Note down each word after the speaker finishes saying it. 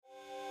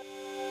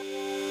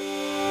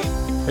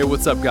Hey,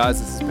 what's up,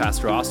 guys? This is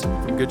Pastor Austin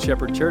from Good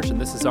Shepherd Church,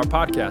 and this is our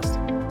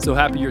podcast. So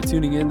happy you're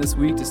tuning in this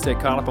week to stay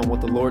caught up on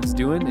what the Lord's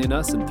doing in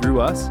us and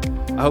through us.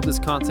 I hope this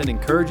content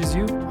encourages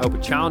you. I hope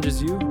it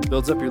challenges you,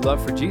 builds up your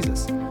love for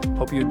Jesus.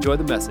 Hope you enjoy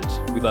the message.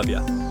 We love you.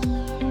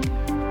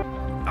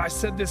 I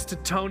said this to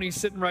Tony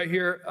sitting right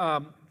here.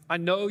 I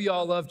know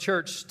y'all love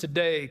church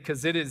today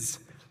because it is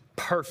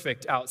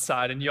perfect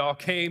outside, and y'all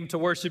came to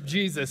worship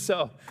Jesus.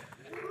 So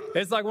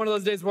it's like one of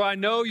those days where I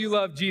know you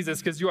love Jesus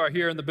because you are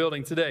here in the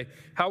building today.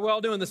 How are we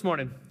all doing this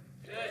morning?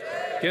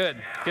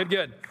 Good.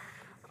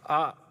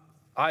 I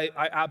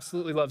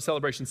absolutely love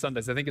Celebration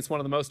Sundays. I think it's one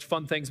of the most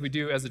fun things we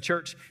do as a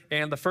church.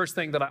 And the first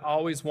thing that I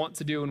always want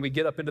to do when we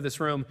get up into this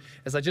room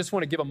is I just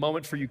want to give a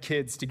moment for you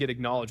kids to get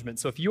acknowledgement.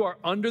 So if you are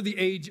under the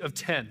age of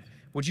 10,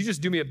 would you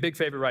just do me a big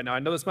favor right now? I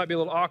know this might be a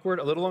little awkward,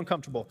 a little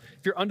uncomfortable.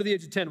 If you're under the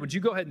age of 10, would you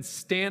go ahead and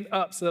stand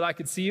up so that I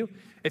could see you?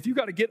 If you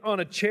got to get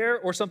on a chair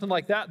or something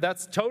like that,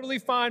 that's totally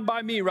fine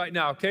by me right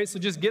now, okay? So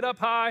just get up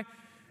high,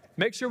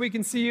 make sure we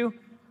can see you.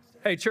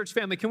 Hey, church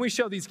family, can we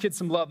show these kids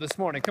some love this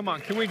morning? Come on,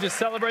 can we just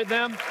celebrate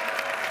them?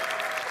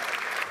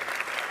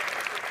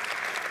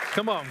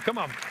 Come on.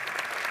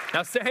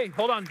 Now hey,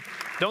 hold on.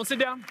 Don't sit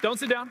down.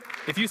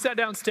 If you sat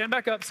down, stand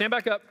back up.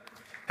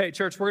 Hey,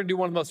 church, we're going to do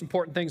one of the most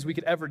important things we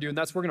could ever do, and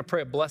that's we're going to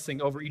pray a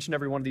blessing over each and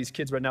every one of these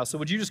kids right now. So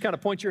would you just kind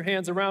of point your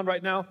hands around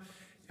right now,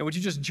 and would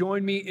you just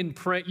join me in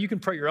praying? You can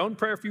pray your own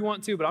prayer if you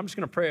want to, but I'm just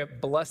going to pray a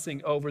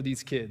blessing over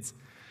these kids.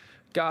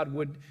 God,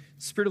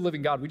 Spirit of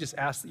living God, we just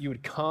ask that you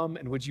would come,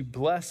 and would you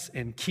bless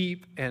and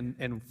keep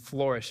and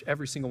flourish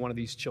every single one of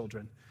these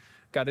children.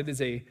 God, it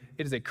is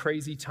a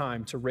crazy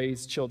time to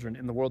raise children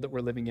in the world that we're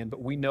living in,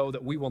 but we know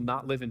that we will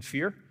not live in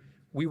fear.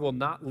 We will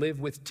not live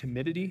with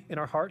timidity in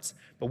our hearts,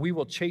 but we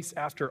will chase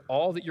after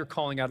all that you're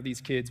calling out of these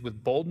kids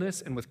with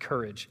boldness and with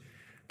courage.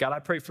 God, I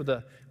pray for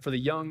the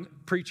young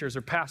preachers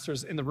or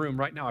pastors in the room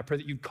right now. I pray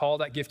that you'd call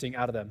that gifting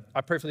out of them.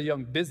 I pray for the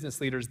young business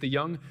leaders,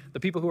 the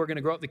people who are going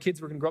to grow up, the kids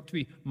who are going to grow up to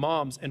be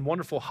moms and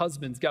wonderful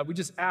husbands. God, we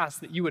just ask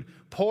that you would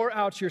pour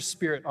out your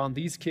Spirit on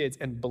these kids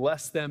and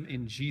bless them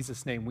in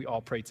Jesus' name. We all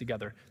pray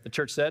together. The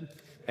church said,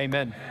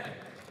 amen.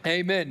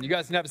 Amen. You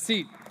guys can have a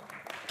seat.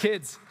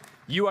 Kids,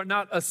 you are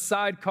not a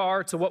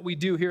sidecar to what we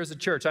do here as a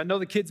church. I know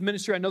the kids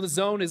ministry, I know the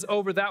zone is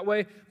over that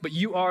way, but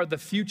you are the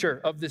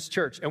future of this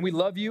church. And we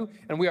love you,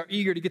 and we are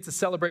eager to get to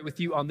celebrate with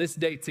you on this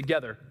day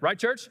together. Right,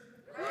 church?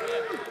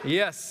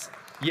 Yes.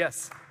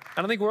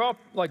 And I think we're all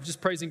just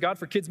praising God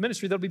for kids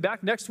ministry. They'll be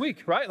back next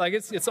week, right?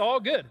 It's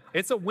all good.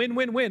 It's a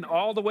win-win-win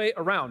all the way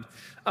around.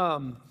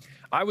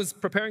 I was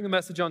preparing the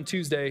message on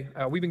Tuesday.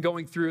 We've been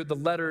going through the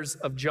letters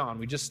of John.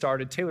 We just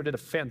started. Taylor did a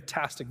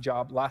fantastic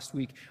job last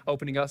week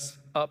opening us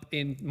up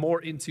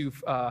more into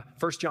 1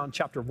 John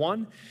chapter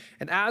 1.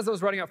 And as I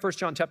was writing out 1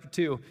 John chapter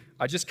 2,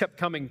 I just kept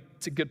coming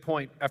to good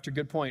point after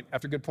good point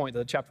after good point that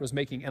the chapter was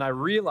making. And I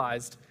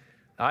realized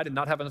I did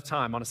not have enough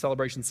time on a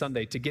celebration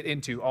Sunday to get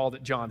into all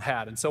that John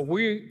had. And so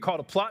we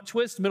called a plot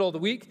twist middle of the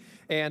week,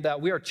 and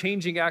we are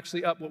changing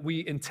actually up what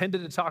we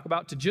intended to talk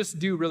about to just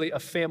do really a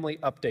family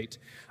update.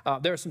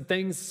 There are some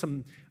things,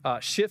 some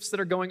shifts that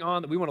are going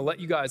on that we want to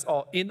let you guys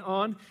all in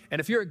on. And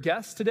if you're a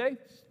guest today,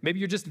 maybe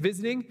you're just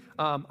visiting,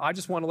 I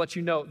just want to let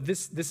you know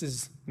this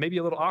is maybe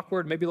a little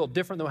awkward, maybe a little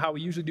different than how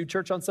we usually do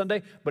church on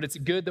Sunday, but it's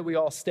good that we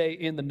all stay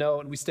in the know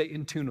and we stay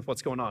in tune with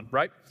what's going on,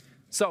 right?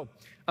 So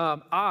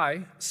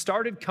I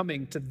started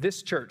coming to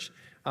this church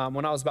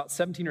when I was about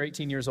 17 or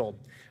 18 years old.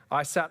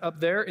 I sat up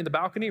there in the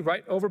balcony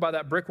right over by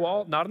that brick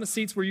wall, not in the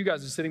seats where you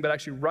guys are sitting, but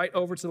actually right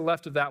over to the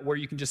left of that where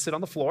you can just sit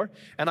on the floor.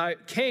 And I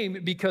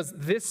came because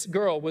this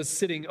girl was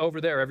sitting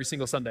over there every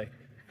single Sunday.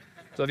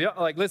 So if you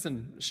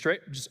listen,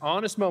 straight, just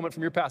honest moment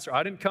from your pastor.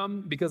 I didn't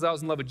come because I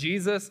was in love with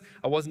Jesus.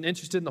 I wasn't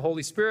interested in the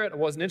Holy Spirit. I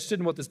wasn't interested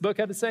in what this book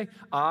had to say.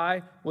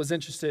 I was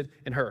interested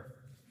in her.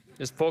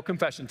 Just full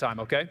confession time,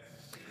 okay?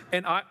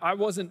 And I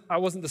wasn't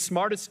the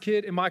smartest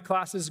kid in my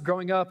classes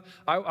growing up.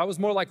 I was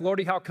more like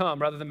Lordy, how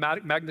come, rather than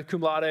magna cum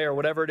laude or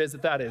whatever it is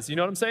that is. You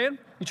know what I'm saying?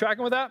 You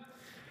tracking with that?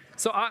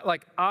 So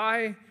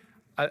I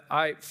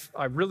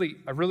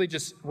really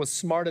just was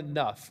smart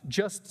enough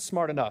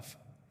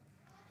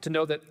to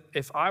know that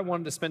if I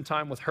wanted to spend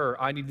time with her,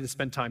 I needed to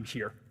spend time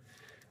here.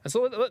 And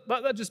so let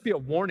that just be a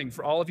warning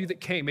for all of you that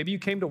came. Maybe you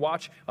came to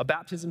watch a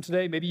baptism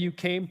today. Maybe you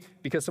came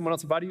because someone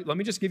else invited you. Let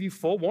me just give you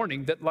full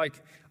warning that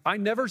I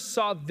never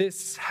saw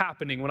this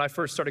happening when I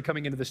first started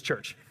coming into this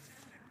church,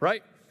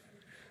 right?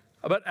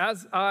 But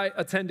as I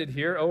attended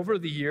here over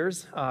the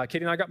years,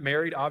 Katie and I got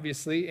married,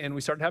 obviously, and we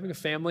started having a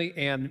family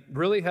and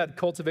really had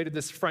cultivated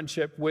this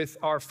friendship with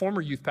our former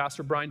youth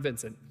pastor, Brian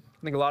Vincent.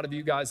 I think a lot of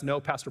you guys know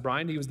Pastor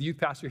Brian. He was the youth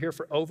pastor here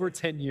for over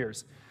 10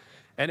 years.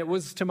 And it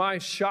was to my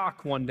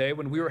shock one day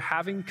when we were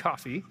having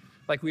coffee,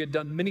 like we had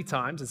done many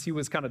times, as he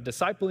was kind of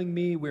discipling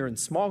me. We were in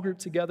small group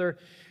together.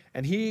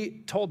 And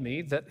he told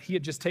me that he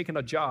had just taken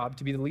a job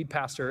to be the lead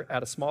pastor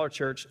at a smaller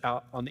church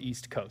out on the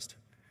East Coast.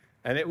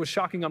 And it was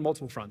shocking on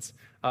multiple fronts.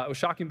 It was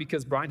shocking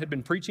because Brian had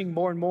been preaching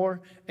more and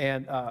more.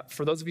 And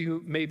for those of you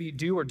who maybe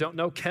do or don't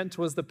know, Kent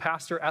was the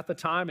pastor at the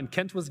time, and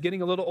Kent was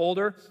getting a little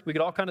older. We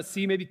could all kind of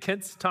see maybe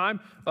Kent's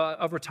time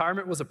of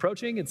retirement was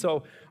approaching. And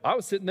so I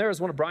was sitting there as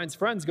one of Brian's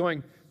friends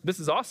going, this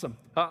is awesome.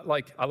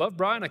 I love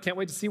Brian. I can't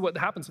wait to see what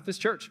happens with this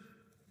church.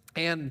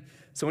 And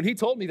so when he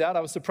told me that,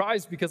 I was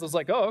surprised because I was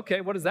like, oh,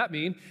 okay, what does that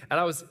mean? And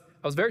I was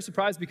very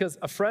surprised because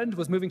a friend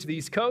was moving to the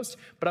East Coast,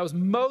 but I was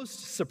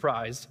most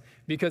surprised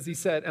because he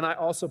said, and I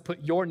also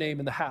put your name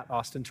in the hat,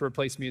 Austin, to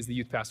replace me as the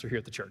youth pastor here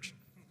at the church.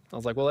 I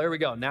was like, well, there we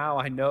go. Now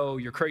I know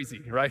you're crazy,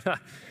 right?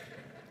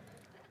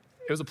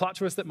 It was a plot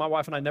twist that my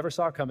wife and I never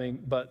saw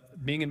coming,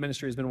 but being in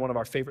ministry has been one of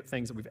our favorite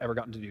things that we've ever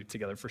gotten to do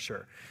together, for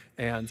sure.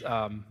 And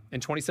in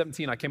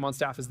 2017, I came on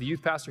staff as the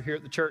youth pastor here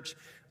at the church.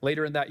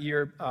 Later in that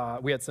year,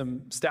 we had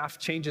some staff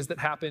changes that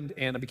happened,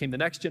 and I became the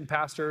next gen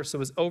pastor. So I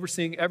was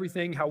overseeing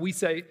everything, how we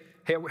say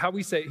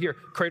it here,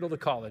 cradle to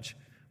college.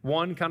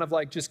 One kind of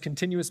like just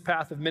continuous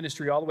path of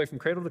ministry all the way from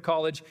cradle to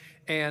college.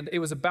 And it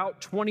was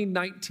about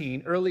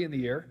 2019, early in the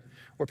year,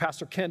 where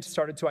Pastor Kent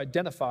started to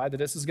identify that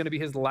this was going to be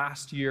his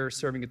last year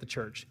serving at the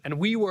church. And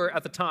we were,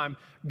 at the time,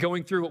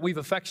 going through what we've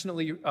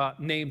affectionately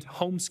named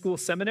homeschool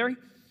seminary.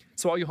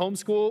 So all you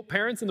homeschool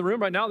parents in the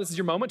room right now, this is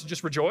your moment to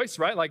just rejoice,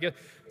 right?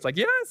 It's like,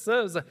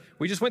 yes.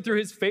 We just went through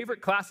his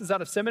favorite classes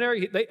out of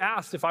seminary. They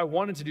asked if I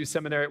wanted to do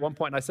seminary at one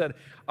point, and I said,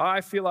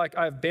 I feel like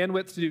I have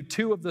bandwidth to do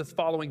 2 of the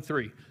following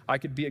 3. I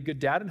could be a good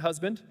dad and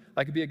husband,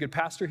 I could be a good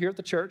pastor here at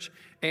the church,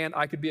 and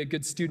I could be a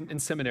good student in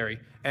seminary.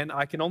 And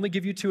I can only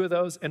give you 2 of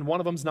those, and one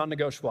of them is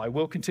non-negotiable. I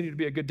will continue to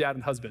be a good dad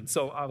and husband.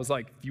 So I was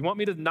like, if you want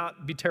me to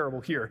not be terrible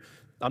here,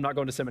 I'm not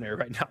going to seminary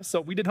right now. So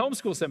we did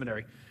homeschool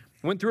seminary.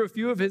 Went through a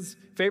few of his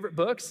favorite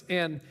books,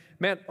 and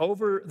man,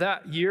 over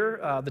that year,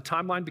 the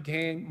timeline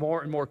became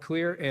more and more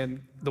clear,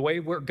 and the way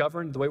we're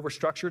governed, the way we're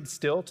structured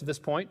still to this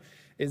point,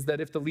 is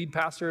that if the lead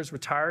pastor is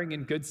retiring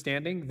in good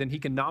standing, then he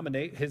can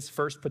nominate his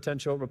first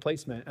potential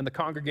replacement, and the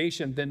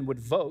congregation then would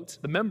vote,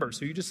 the members,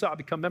 who you just saw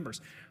become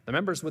members, the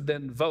members would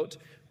then vote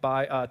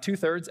by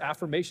 2/3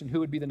 affirmation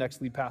who would be the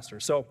next lead pastor.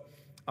 So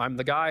I'm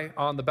the guy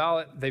on the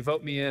ballot. They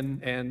vote me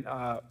in, and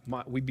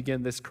we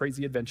begin this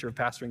crazy adventure of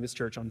pastoring this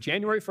church on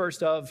January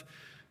 1st of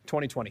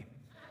 2020,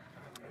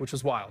 which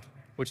was wild.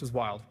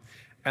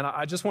 And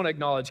I just want to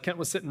acknowledge, Kent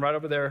was sitting right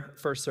over there,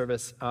 first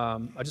service.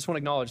 I just want to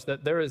acknowledge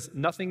that there is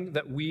nothing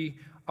that we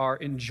are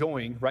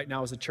enjoying right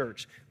now as a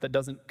church that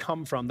doesn't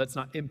come from, that's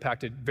not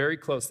impacted very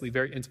closely,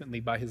 very intimately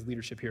by his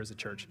leadership here as a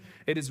church.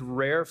 It is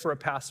rare for a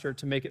pastor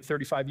to make it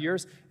 35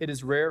 years. It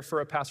is rare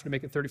for a pastor to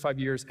make it 35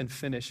 years and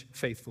finish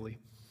faithfully.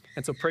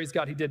 And so praise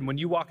God he did. And when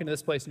you walk into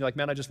this place and you're like,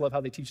 man, I just love how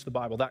they teach the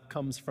Bible, that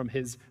comes from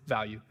his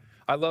value.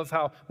 I love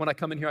how when I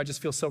come in here, I just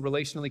feel so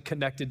relationally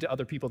connected to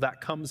other people.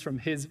 That comes from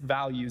his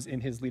values in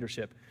his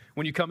leadership.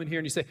 When you come in here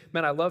and you say,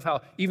 man, I love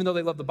how even though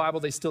they love the Bible,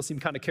 they still seem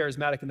kind of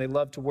charismatic, and they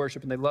love to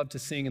worship, and they love to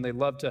sing, and they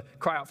love to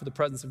cry out for the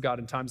presence of God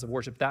in times of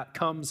worship. That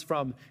comes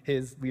from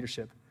his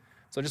leadership.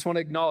 So I just want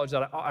to acknowledge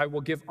that I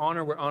will give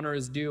honor where honor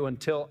is due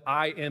until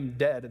I am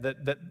dead.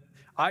 That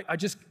I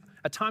just,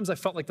 at times I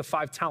felt like the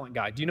 5-talent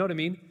guy. Do you know what I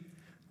mean?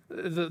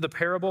 The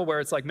parable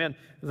where it's like, man,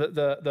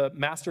 the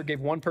master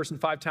gave one person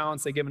 5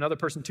 talents, they gave another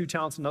person 2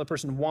 talents, another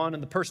person 1,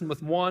 and the person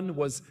with 1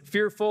 was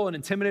fearful and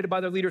intimidated by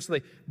their leader, so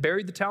they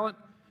buried the talent.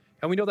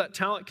 And we know that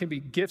talent can be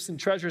gifts and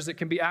treasures. It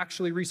can be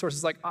actually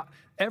resources.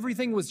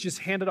 Everything was just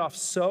handed off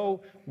so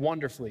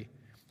wonderfully.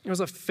 It was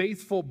a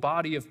faithful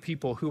body of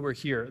people who were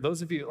here.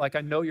 Those of you,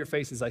 I know your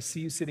faces. I see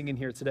you sitting in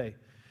here today.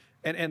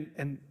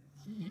 And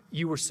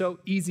you were so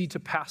easy to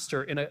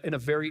pastor in a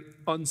very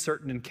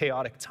uncertain and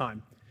chaotic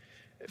time.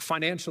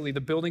 Financially,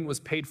 the building was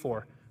paid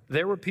for.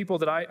 There were people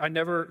that I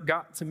never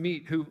got to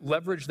meet who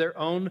leveraged their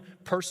own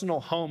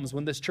personal homes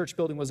when this church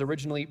building was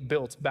originally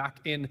built back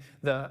in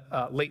the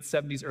late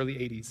 70s, early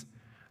 80s.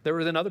 There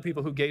were then other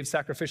people who gave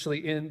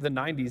sacrificially in the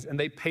 90s, and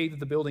they paid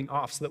the building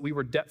off so that we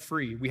were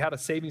debt-free. We had a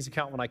savings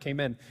account when I came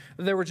in.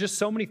 There were just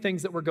so many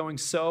things that were going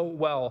so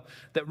well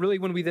that really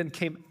when we then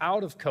came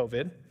out of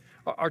COVID,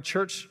 our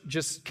church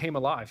just came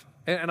alive.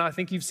 And I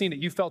think you've seen it.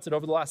 You felt it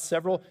over the last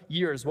several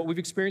years. What we've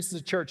experienced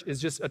as a church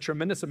is just a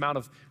tremendous amount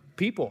of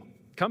people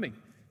coming.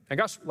 And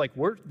gosh,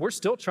 we're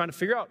still trying to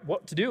figure out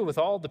what to do with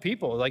all the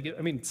people.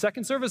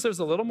 Second service, there's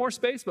a little more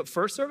space, but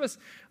first service,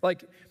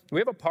 we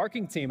have a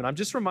parking team. And I'm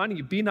just reminding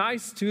you, be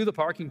nice to the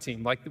parking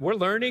team. We're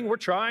learning, we're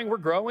trying, we're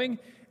growing.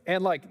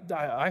 And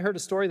I heard a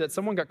story that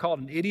someone got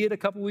called an idiot a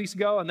couple weeks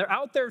ago, and they're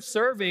out there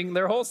serving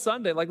their whole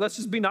Sunday. Let's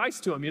just be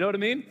nice to them. You know what I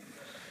mean?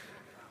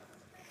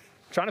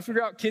 Trying to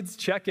figure out kids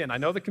check-in. I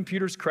know the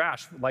computers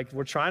crash.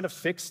 We're trying to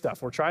fix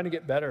stuff. We're trying to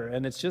get better.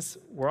 And it's just,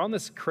 we're on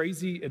this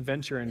crazy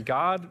adventure. And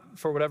God,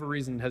 for whatever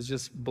reason, has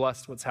just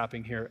blessed what's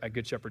happening here at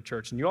Good Shepherd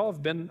Church. And you all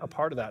have been a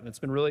part of that. And it's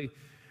been really,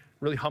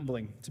 really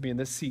humbling to be in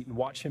this seat and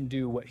watch him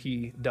do what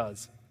he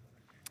does.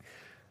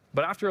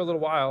 But after a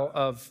little while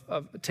of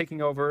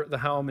taking over the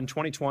helm in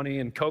 2020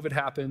 and COVID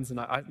happens, and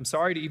I'm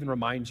sorry to even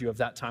remind you of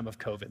that time of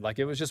COVID.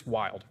 It was just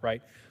wild,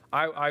 right?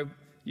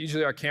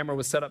 Usually our camera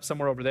was set up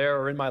somewhere over there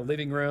or in my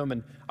living room,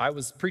 and I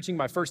was preaching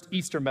my first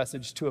Easter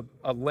message to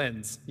a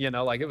lens,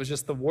 like it was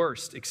just the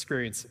worst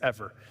experience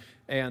ever.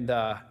 And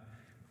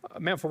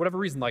man, for whatever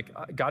reason,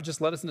 God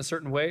just led us in a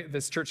certain way.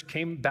 This church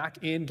came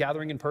back in,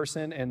 gathering in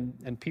person,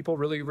 and people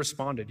really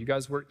responded. You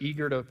guys were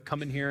eager to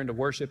come in here and to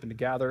worship and to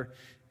gather.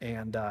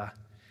 And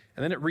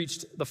then it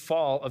reached the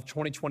fall of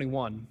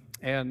 2021,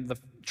 and the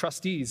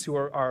trustees, who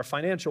are our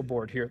financial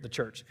board here at the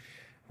church,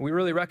 we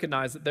really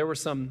recognized that there were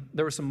some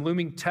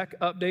looming tech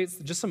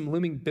updates, just some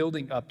looming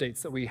building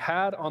updates that we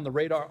had on the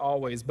radar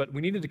always, but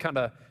we needed to kind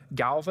of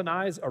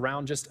galvanize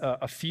around just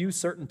a few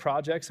certain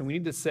projects, and we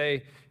need to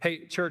say,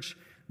 hey, church,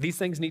 these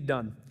things need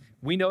done.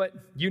 We know it,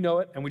 you know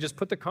it, and we just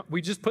put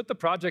the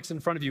projects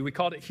in front of you. We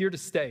called it Here to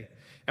Stay,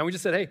 and we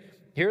just said, hey,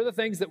 here are the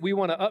things that we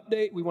want to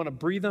update. We want to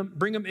bring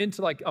them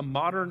into like a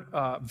modern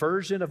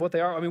version of what they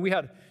are. I mean, we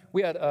had.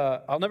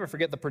 I'll never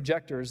forget the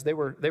projectors. They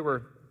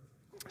were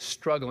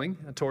struggling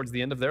towards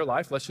the end of their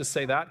life. Let's just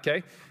say that.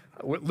 Okay,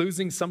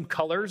 losing some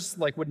colors,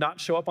 would not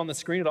show up on the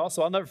screen at all.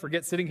 So I'll never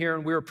forget sitting here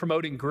and we were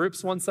promoting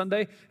groups one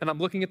Sunday, and I'm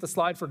looking at the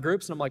slide for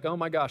groups, and I'm like, oh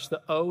my gosh,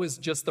 the O is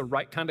just the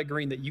right kind of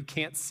green that you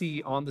can't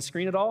see on the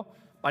screen at all.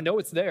 I know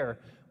it's there,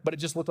 but it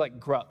just looked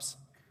like grups.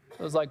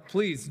 I was like,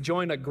 please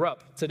join a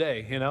grup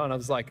today, and I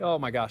was like, oh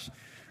my gosh.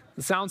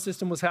 The sound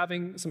system was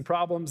having some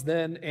problems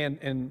then,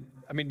 and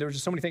I mean, there were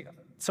just so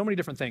many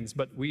different things,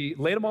 but we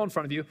laid them all in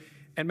front of you,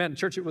 and man,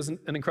 church, it was an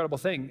incredible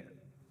thing.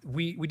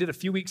 We did a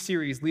few-week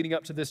series leading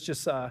up to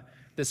this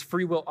this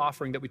free will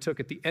offering that we took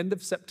at the end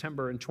of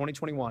September in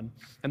 2021,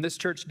 and this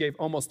church gave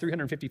almost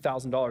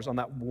 $350,000 on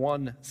that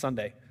one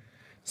Sunday.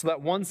 So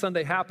that one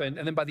Sunday happened,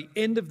 and then by the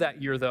end of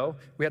that year, though,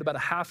 we had about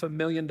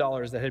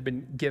 $500,000 that had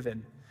been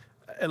given.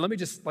 And let me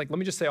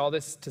just say all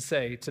this to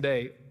say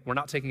today, we're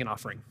not taking an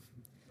offering.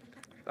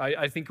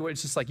 I think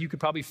it's just you could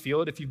probably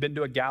feel it if you've been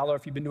to a gala or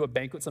if you've been to a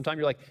banquet sometime.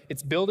 You're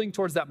it's building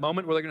towards that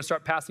moment where they're going to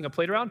start passing a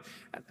plate around,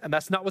 and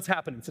that's not what's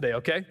happening today,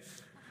 okay?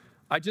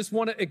 I just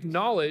want to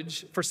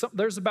acknowledge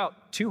there's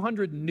about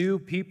 200 new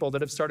people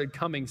that have started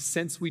coming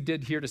since we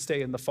did Here to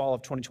Stay in the fall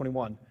of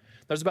 2021.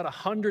 There's about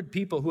 100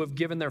 people who have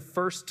given their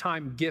first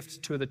time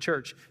gift to the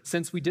church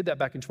since we did that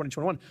back in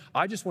 2021.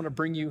 I just want to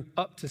bring you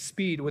up to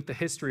speed with the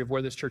history of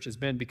where this church has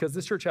been, because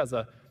this church has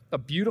a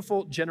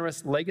beautiful,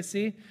 generous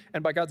legacy,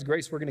 and by God's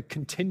grace, we're going to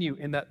continue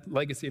in that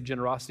legacy of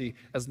generosity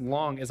as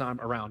long as I'm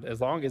around,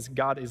 as long as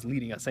God is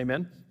leading us.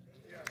 Amen?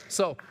 Yeah.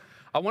 So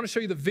I want to show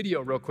you the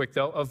video real quick,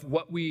 though, of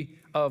what we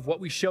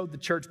showed the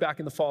church back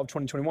in the fall of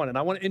 2021. And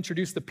I want to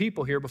introduce the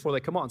people here before they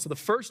come on. So the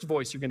first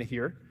voice you're going to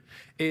hear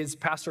is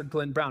Pastor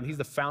Glenn Brown. He's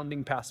the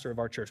founding pastor of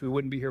our church. We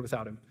wouldn't be here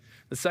without him.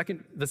 The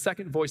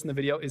second voice in the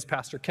video is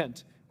Pastor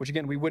Kent, which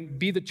again, we wouldn't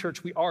be the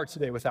church we are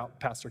today without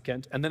Pastor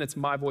Kent. And then it's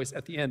my voice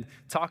at the end,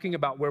 talking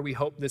about where we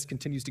hope this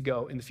continues to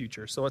go in the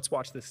future. So let's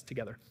watch this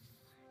together.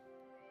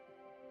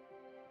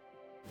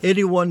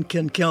 Anyone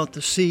can count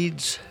the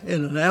seeds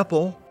in an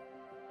apple,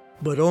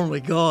 but only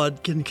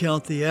God can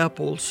count the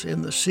apples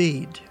in the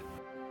seed.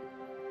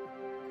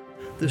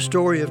 The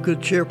story of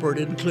Good Shepherd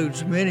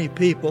includes many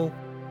people,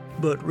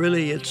 but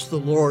really it's the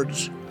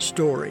Lord's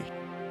story.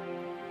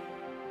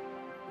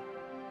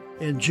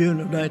 In June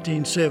of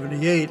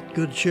 1978,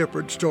 Good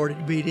Shepherd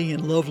started meeting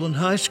in Loveland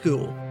High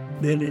School.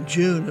 Then in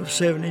June of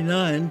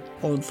 79,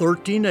 on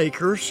 13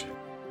 acres,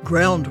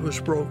 ground was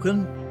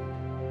broken,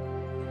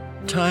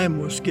 time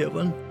was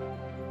given,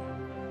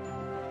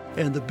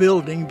 and the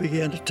building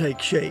began to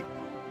take shape.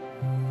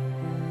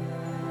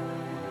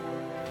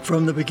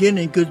 From the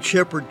beginning, Good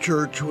Shepherd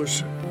Church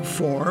was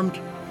formed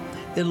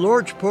in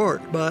large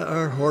part by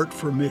our heart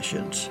for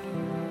missions.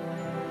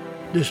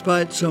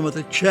 Despite some of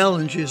the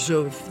challenges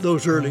of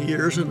those early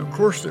years, and of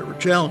course there were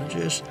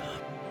challenges,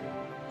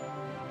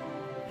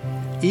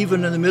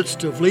 even in the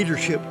midst of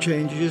leadership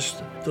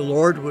changes, the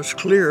Lord was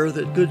clear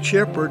that Good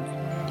Shepherd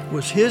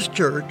was His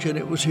church and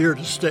it was here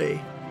to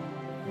stay.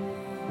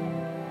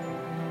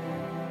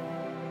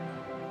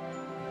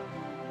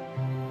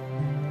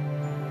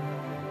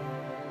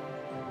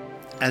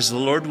 As the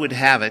Lord would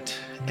have it,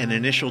 an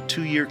initial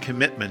 2-year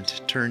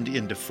commitment turned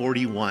into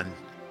 41.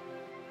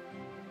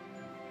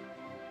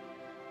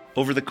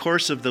 Over the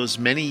course of those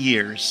many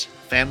years,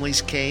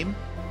 families came,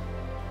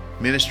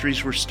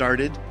 ministries were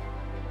started,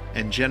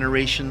 and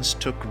generations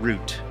took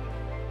root.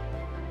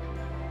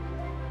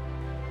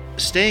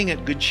 Staying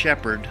at Good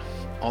Shepherd,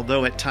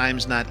 although at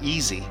times not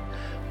easy,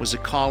 was a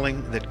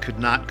calling that could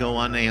not go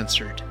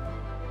unanswered.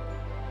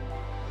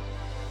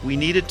 We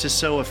needed to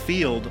sow a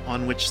field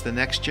on which the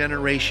next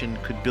generation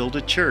could build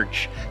a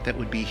church that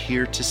would be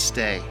here to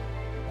stay.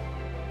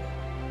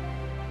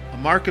 A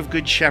mark of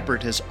Good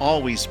Shepherd has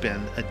always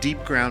been a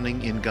deep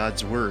grounding in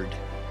God's Word.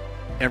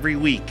 Every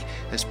week,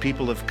 as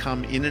people have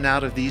come in and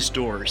out of these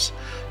doors,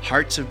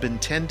 hearts have been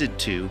tended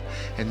to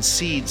and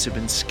seeds have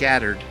been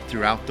scattered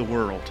throughout the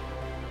world.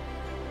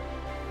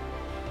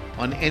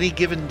 On any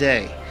given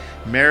day,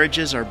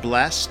 marriages are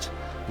blessed,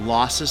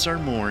 losses are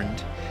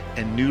mourned,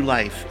 and new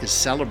life is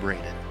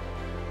celebrated.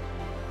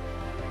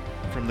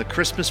 From the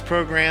Christmas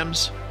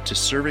programs to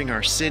serving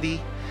our city,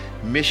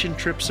 mission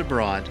trips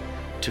abroad,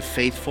 to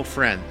faithful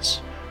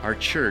friends, our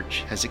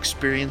church has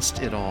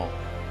experienced it all.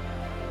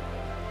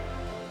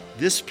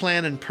 This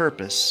plan and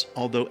purpose,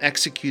 although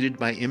executed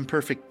by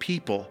imperfect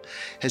people,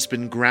 has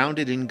been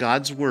grounded in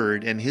God's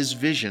Word and His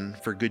vision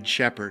for Good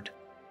Shepherd.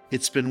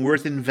 It's been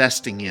worth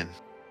investing in.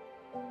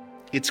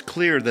 It's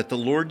clear that the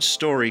Lord's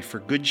story for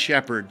Good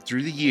Shepherd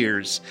through the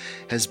years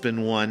has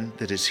been one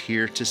that is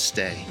here to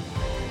stay.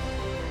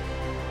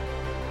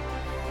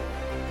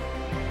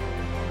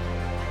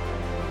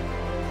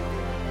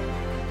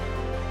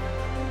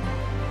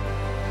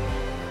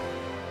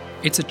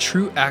 It's a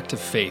true act of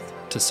faith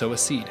to sow a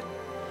seed,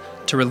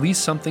 to release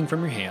something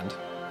from your hand,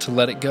 to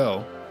let it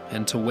go,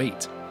 and to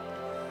wait.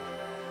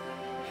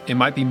 It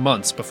might be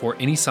months before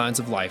any signs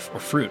of life or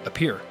fruit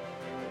appear,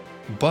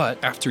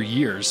 but after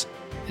years,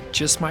 it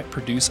just might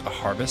produce a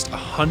harvest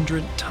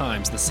 100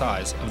 times the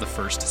size of the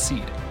first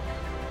seed.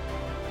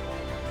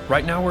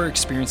 Right now we're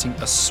experiencing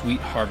a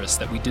sweet harvest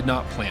that we did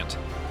not plant.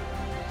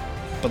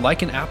 But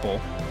like an apple,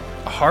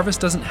 a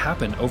harvest doesn't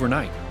happen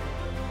overnight.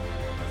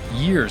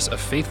 Years of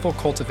faithful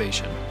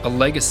cultivation, a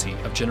legacy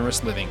of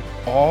generous living,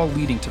 all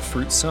leading to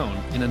fruit sown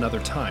in another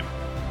time.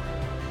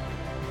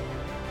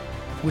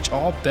 Which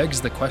all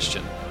begs the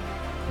question,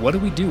 what do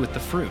we do with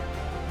the fruit?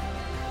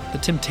 The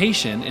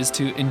temptation is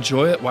to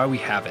enjoy it while we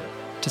have it,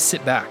 to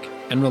sit back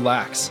and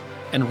relax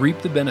and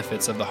reap the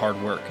benefits of the hard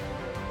work.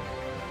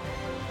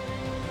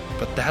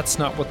 But that's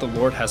not what the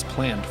Lord has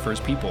planned for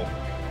His people.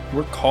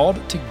 We're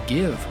called to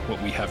give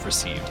what we have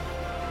received,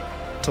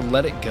 to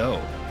let it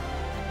go.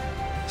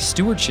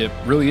 Stewardship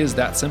really is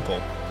that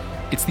simple.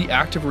 It's the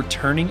act of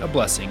returning a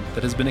blessing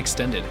that has been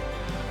extended,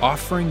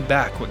 offering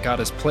back what God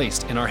has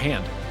placed in our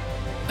hand.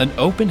 An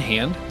open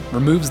hand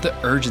removes the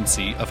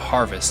urgency of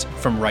harvest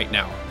from right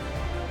now.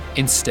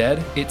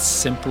 Instead, it's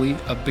simply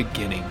a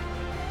beginning.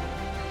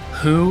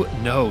 Who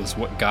knows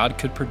what God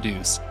could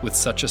produce with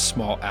such a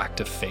small act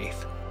of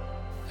faith?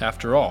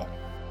 After all,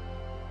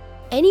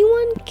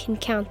 anyone can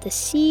count the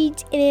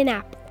seeds in an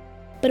apple,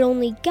 but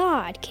only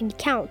God can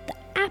count the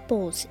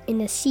apples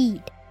in a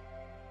seed.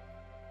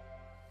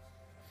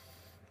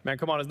 Man,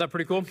 come on, isn't that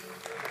pretty cool?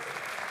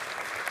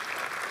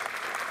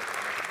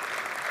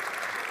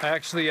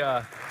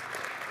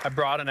 I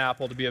brought an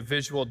apple to be a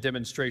visual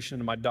demonstration,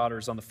 and my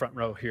daughter's on the front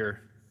row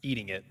here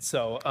eating it.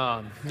 So,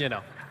 I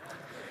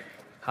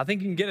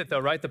think you can get it though,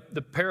 right?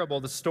 The parable,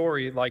 the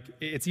story, like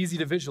it's easy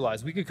to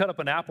visualize. We could cut up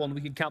an apple and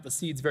we could count the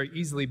seeds very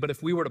easily, but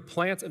if we were to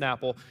plant an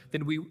apple,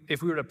 then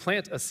if we were to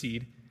plant a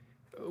seed,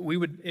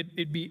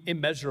 it'd be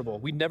immeasurable.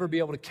 We'd never be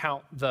able to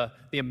count the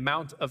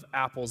amount of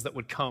apples that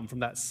would come from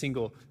that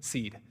single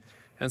seed.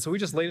 And so we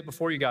just laid it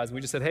before you guys, and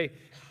we just said, hey,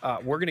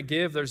 we're going to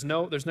give. There's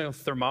no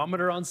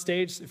thermometer on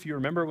stage. If you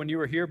remember when you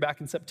were here back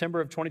in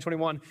September of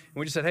 2021, and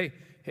we just said, hey,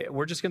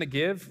 we're just going to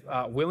give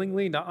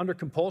willingly, not under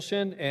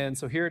compulsion. And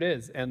so here it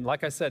is. And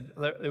like I said,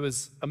 it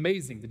was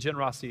amazing, the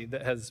generosity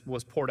that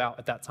was poured out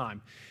at that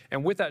time.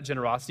 And with that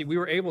generosity, we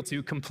were able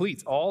to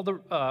complete all the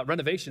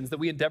renovations that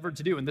we endeavored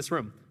to do in this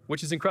room,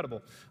 which is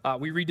incredible.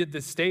 We redid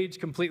the stage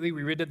completely.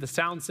 We redid the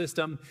sound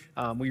system.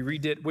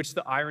 Which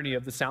the irony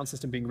of the sound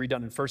system being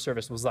redone in first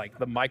service was like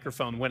the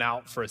microphone went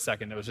out for a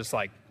second. It was just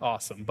like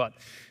awesome. But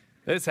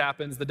this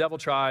happens. The devil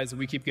tries.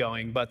 We keep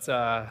going. But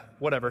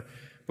whatever.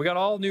 We got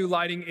all new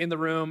lighting in the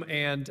room,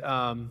 and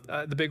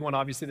the big one,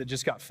 obviously, that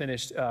just got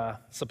finished,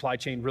 supply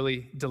chain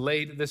really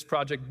delayed this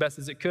project best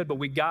as it could, but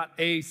we got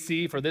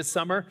AC for this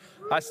summer.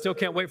 I still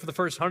can't wait for the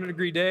first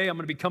 100-degree day. I'm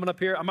going to be coming up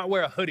here. I might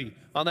wear a hoodie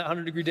on that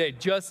 100-degree day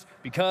just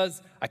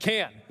because I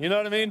can. You know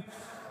what I mean?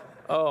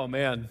 Oh,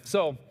 man.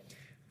 So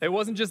it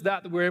wasn't just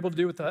that we were able to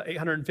do with the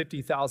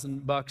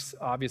 $850,000,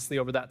 obviously,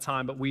 over that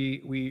time, but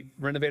we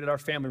renovated our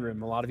family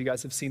room. A lot of you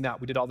guys have seen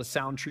that. We did all the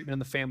sound treatment in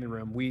the family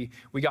room. We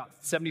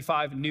got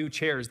 75 new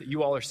chairs that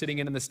you all are sitting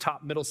in this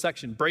top middle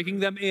section, breaking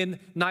them in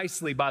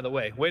nicely, by the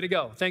way. Way to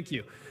go. Thank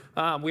you.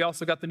 We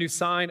also got the new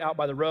sign out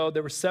by the road.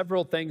 There were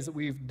several things that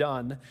we've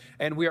done,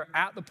 and we are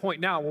at the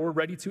point now where we're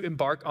ready to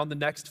embark on the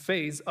next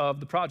phase of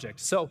the project.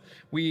 So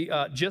we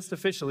just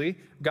officially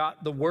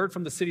got the word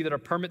from the city that our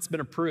permit's been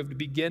approved to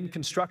begin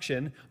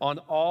construction on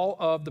all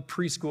of the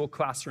preschool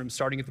classrooms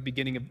starting at the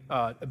beginning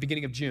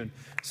of June.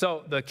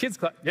 So the kids,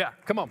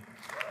 come on.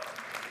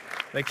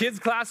 The kids'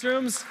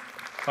 classrooms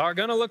are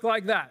going to look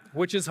like that,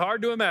 which is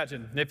hard to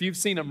imagine if you've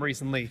seen them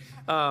recently.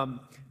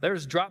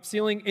 There's drop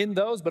ceiling in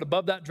those, but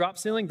above that drop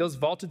ceiling, those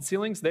vaulted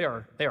ceilings, they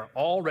are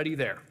already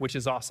there, which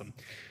is awesome.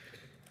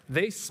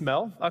 They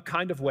smell a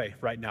kind of way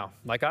right now.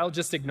 Like, I'll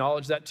just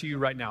acknowledge that to you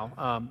right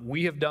now.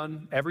 We have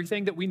done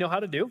everything that we know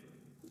how to do.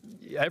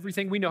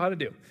 Everything we know how to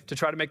do to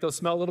try to make those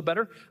smell a little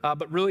better.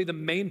 But really the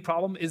main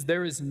problem is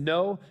there is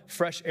no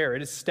fresh air.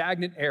 It is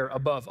stagnant air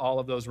above all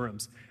of those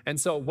rooms. And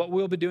so what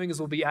we'll be doing is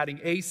we'll be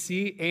adding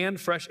AC and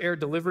fresh air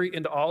delivery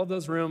into all of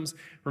those rooms,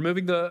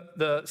 removing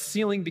the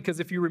ceiling, because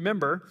if you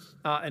remember,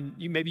 and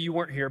maybe you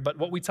weren't here, but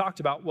what we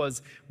talked about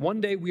was one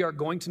day we are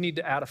going to need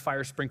to add a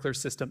fire sprinkler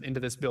system into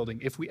this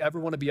building if we ever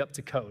want to be up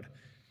to code.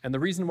 And the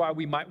reason why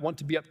we might want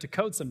to be up to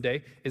code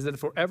someday is that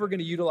if we're ever going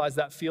to utilize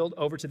that field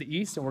over to the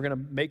east and we're going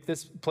to make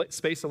this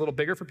space a little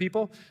bigger for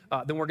people,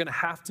 then we're going to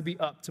have to be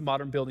up to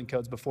modern building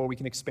codes before we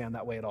can expand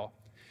that way at all.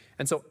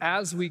 And so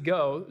as we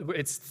go,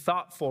 it's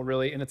thoughtful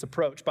really in its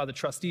approach by the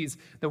trustees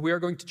that we are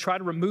going to try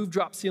to remove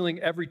drop ceiling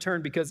every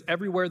turn, because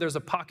everywhere there's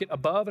a pocket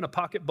above and a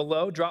pocket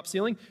below drop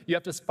ceiling, you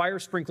have to fire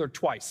sprinkler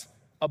twice,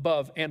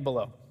 above and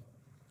below.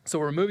 So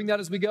we're removing that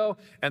as we go,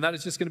 and that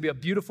is just going to be a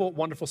beautiful,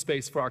 wonderful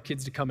space for our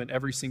kids to come in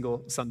every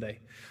single Sunday.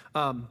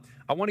 I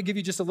want to give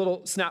you just a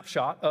little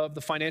snapshot of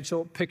the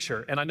financial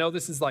picture. And I know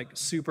this is like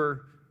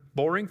super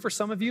boring for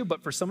some of you,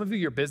 but for some of you,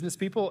 you're business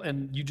people,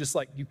 and you just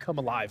you come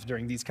alive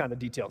during these kind of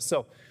details.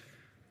 So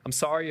I'm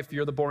sorry if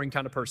you're the boring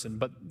kind of person,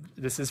 but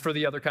this is for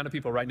the other kind of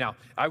people right now.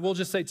 I will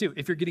just say too,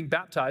 if you're getting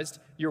baptized,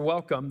 you're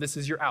welcome. This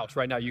is your out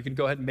right now. You can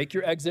go ahead and make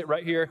your exit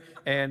right here,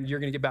 and you're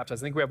going to get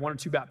baptized. I think we have 1 or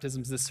 2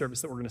 baptisms this service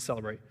that we're going to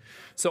celebrate.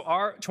 So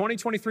our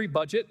 2023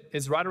 budget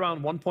is right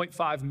around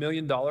 $1.5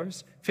 million.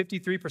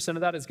 53% of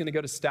that is going to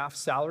go to staff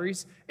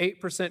salaries.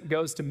 8%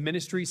 goes to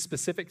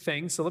ministry-specific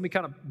things. So let me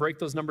kind of break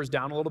those numbers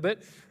down a little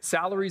bit.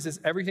 Salaries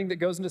is everything that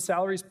goes into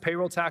salaries: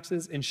 payroll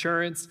taxes,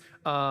 insurance,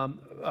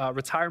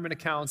 retirement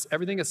accounts,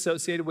 everything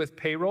associated with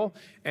payroll.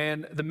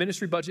 And the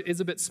ministry budget is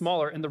a bit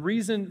smaller. And the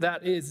reason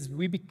that is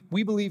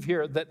we believe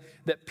here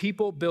that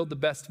people build the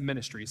best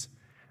ministries.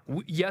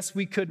 Yes,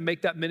 we could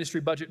make that ministry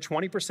budget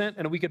 20%,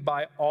 and we could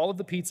buy all of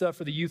the pizza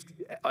for the youth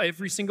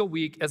every single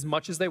week as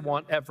much as they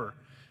want ever.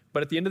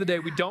 But at the end of the day,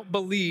 we don't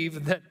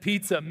believe that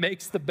pizza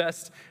makes the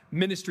best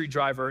ministry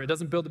driver. It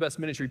doesn't build the best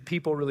ministry.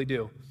 People really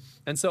do.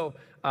 And so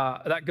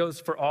that goes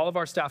for all of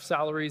our staff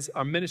salaries.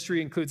 Our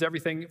ministry includes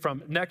everything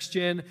from Next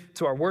Gen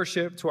to our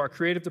worship to our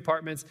creative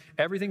departments.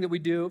 Everything that we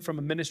do from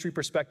a ministry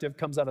perspective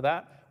comes out of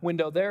that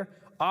window there.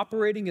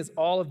 Operating is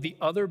all of the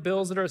other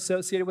bills that are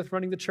associated with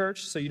running the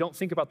church. So you don't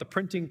think about the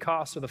printing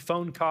costs or the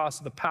phone costs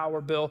or the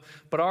power bill,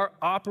 but our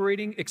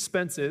operating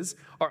expenses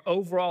are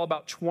overall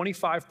about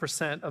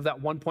 25% of that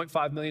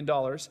 $1.5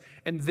 million.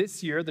 And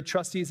this year, the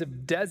trustees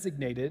have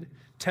designated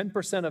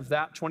 10% of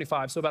that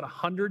 25, so about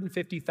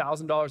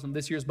 $150,000 in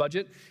this year's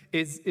budget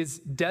is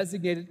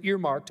designated,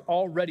 earmarked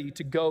already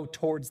to go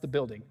towards the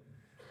building.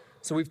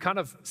 So we've kind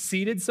of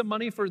seeded some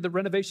money for the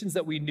renovations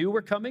that we knew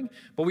were coming,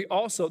 but we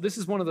also, this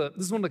is one of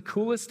the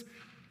coolest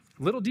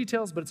little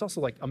details, but it's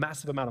also like a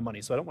massive amount of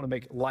money, so I don't want to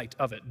make light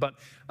of it. But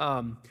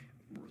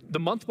the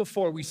month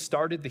before we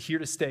started the Here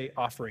to Stay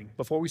offering,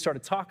 before we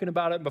started talking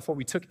about it, before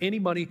we took any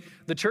money,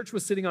 the church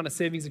was sitting on a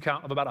savings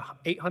account of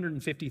about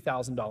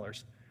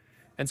 $850,000.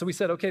 And so we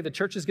said, okay, the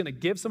church is going to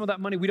give some of that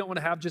money. We don't want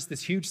to have just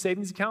this huge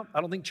savings account.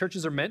 I don't think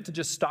churches are meant to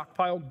just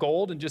stockpile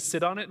gold and just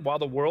sit on it while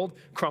the world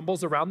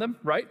crumbles around them,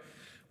 right?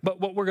 But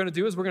what we're going to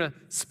do is we're going to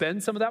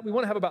spend some of that. We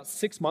want to have about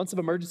 6 months of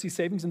emergency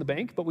savings in the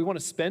bank, but we want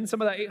to spend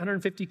some of that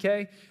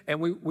 $850K, and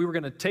we were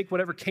going to take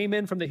whatever came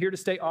in from the Here to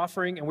Stay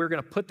offering, and we were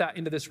going to put that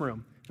into this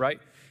room,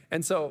 right?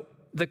 And so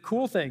the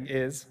cool thing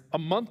is, a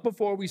month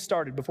before we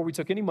started, before we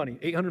took any money,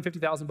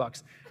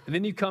 $850,000, and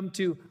then you come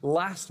to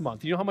last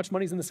month. You know how much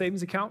money is in the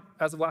savings account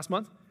as of last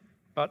month?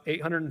 About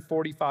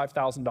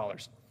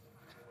 $845,000.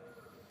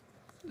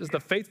 Is the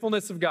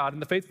faithfulness of God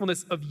and the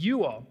faithfulness of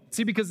you all.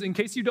 See, because in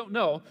case you don't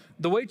know,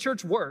 the way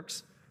church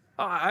works,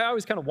 I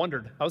always kind of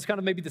wondered. I was kind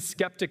of maybe the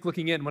skeptic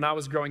looking in when I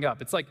was growing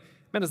up. It's like,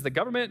 man, is the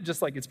government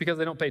just like, it's because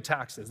they don't pay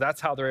taxes.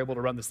 That's how they're able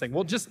to run this thing.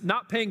 Well, just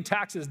not paying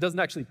taxes doesn't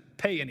actually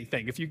pay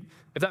anything, if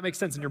that makes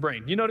sense in your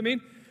brain. You know what I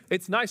mean?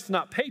 It's nice to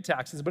not pay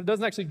taxes, but it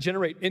doesn't actually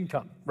generate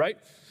income, right?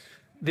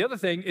 The other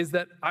thing is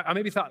that I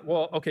maybe thought,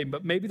 well, okay,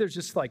 but maybe there's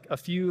just like a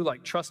few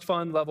like trust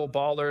fund level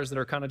ballers that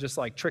are kind of just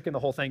like tricking the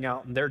whole thing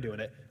out and they're doing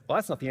it. Well,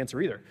 that's not the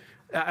answer either.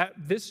 At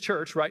this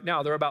church right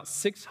now, there are about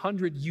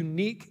 600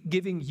 unique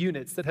giving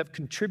units that have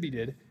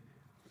contributed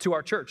to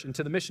our church and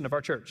to the mission of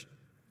our church.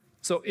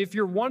 So if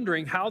you're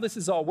wondering how this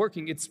is all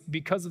working, it's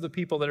because of the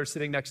people that are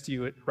sitting next to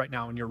you right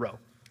now in your row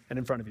and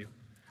in front of you.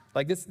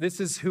 Like this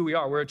is who we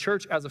are. We're a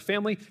church as a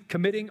family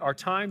committing our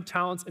time,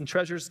 talents, and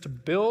treasures to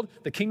build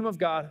the kingdom of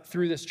God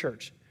through this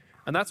church.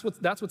 And that's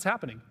what's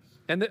happening.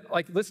 And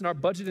listen, our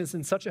budget is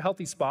in such a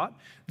healthy spot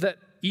that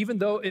even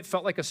though it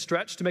felt like a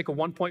stretch to make a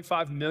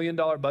 $1.5 million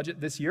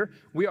budget this year,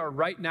 we are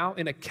right now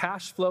in a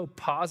cash flow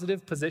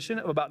positive position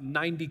of about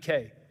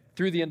 $90K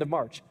through the end of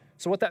March.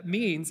 So what that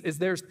means is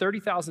there's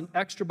 $30,000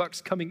 extra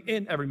bucks coming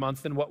in every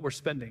month than what we're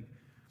spending.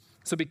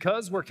 So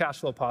because we're cash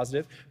flow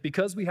positive,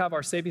 because we have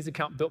our savings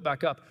account built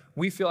back up,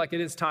 we feel like it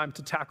is time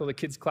to tackle the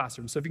kids'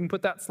 classroom. So if you can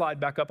put that slide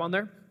back up on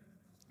there.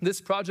 This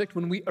project,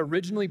 when we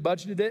originally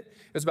budgeted it,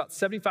 it was about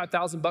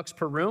 $75,000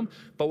 per room.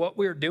 But what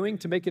we're doing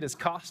to make it as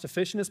cost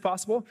efficient as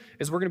possible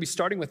is we're going to be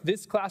starting with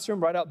this classroom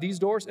right out these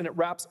doors, and it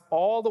wraps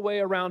all the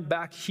way around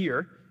back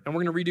here. And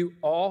we're going to redo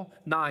all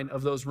 9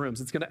 of those rooms.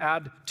 It's going to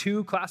add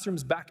 2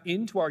 classrooms back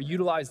into our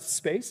utilized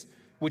space,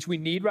 which we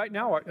need right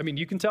now. I mean,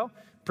 you can tell.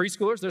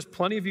 Preschoolers, there's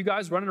plenty of you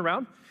guys running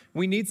around.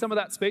 We need some of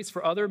that space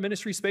for other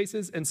ministry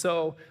spaces. And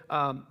so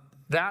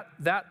that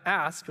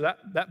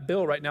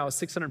bill right now is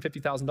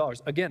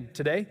 $650,000. Again,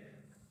 today,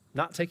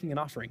 not taking an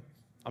offering.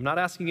 I'm not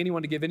asking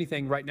anyone to give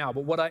anything right now,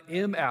 but what I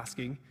am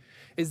asking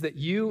is that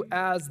you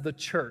as the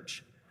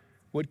church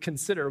would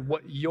consider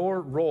what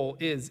your role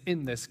is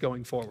in this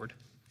going forward,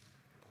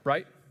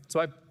 right? So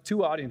I have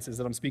two audiences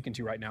that I'm speaking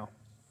to right now.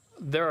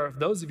 There are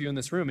those of you in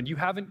this room, and you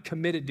haven't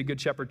committed to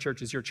Good Shepherd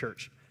Church as your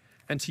church.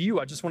 And to you,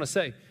 I just want to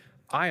say,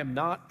 I am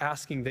not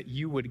asking that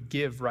you would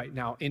give right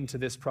now into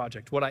this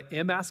project. What I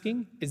am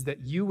asking is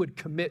that you would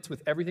commit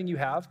with everything you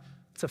have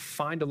to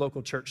find a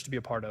local church to be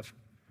a part of.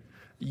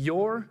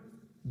 Your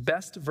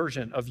best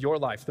version of your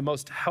life, the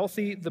most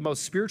healthy, the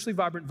most spiritually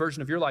vibrant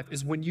version of your life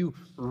is when you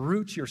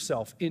root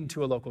yourself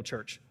into a local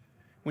church,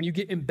 when you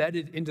get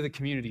embedded into the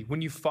community,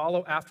 when you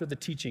follow after the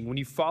teaching, when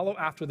you follow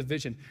after the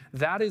vision.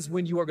 That is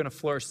when you are going to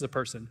flourish as a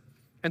person.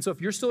 And so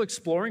if you're still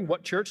exploring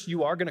what church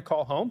you are going to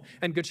call home,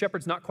 and Good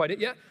Shepherd's not quite it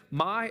yet,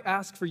 my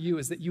ask for you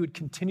is that you would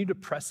continue to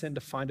press in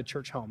to find a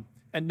church home.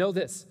 And know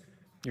this,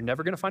 you're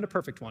never going to find a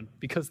perfect one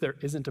because there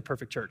isn't a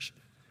perfect church.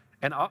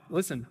 And I'll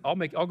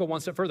go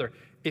one step further.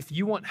 If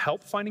you want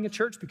help finding a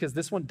church because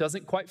this one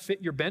doesn't quite fit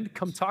your bend,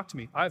 come talk to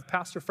me. I have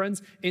pastor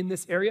friends in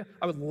this area.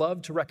 I would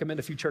love to recommend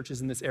a few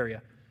churches in this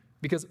area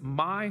because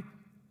my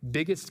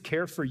biggest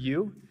care for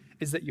you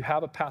is that you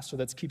have a pastor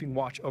that's keeping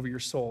watch over your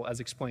soul as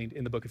explained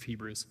in the book of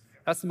Hebrews.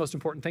 That's the most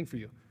important thing for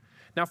you.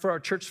 Now for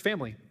our church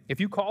family, if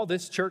you call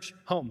this church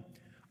home,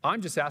 I'm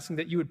just asking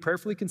that you would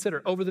prayerfully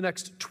consider over the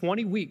next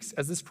 20 weeks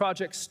as this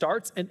project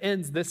starts and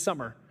ends this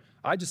summer,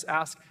 I just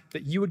ask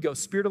that you would go,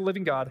 Spirit of the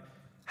living God,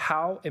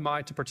 how am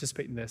I to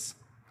participate in this?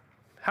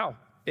 How?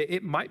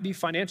 It might be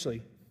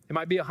financially. It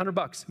might be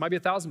 $100. It might be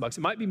 $1,000.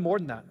 It might be more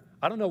than that.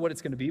 I don't know what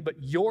it's going to be, but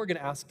you're going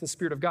to ask the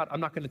Spirit of God. I'm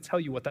not going to tell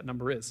you what that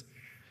number is.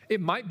 It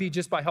might be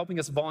just by helping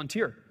us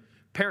volunteer.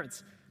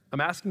 Parents,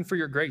 I'm asking for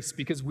your grace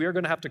because we are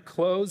going to have to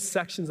close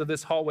sections of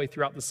this hallway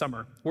throughout the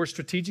summer. We're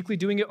strategically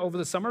doing it over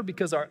the summer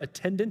because our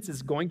attendance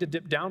is going to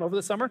dip down over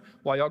the summer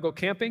while y'all go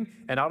camping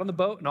and out on the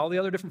boat and all the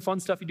other different fun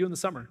stuff you do in the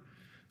summer.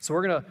 So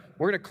we're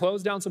gonna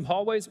close down some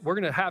hallways. We're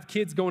gonna have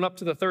kids going up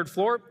to the third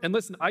floor. And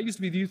listen, I used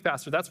to be the youth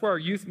pastor. That's where our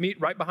youth meet,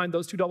 right behind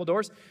those two double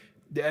doors.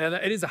 And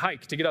it is a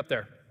hike to get up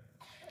there.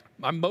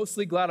 I'm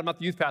mostly glad I'm not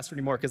the youth pastor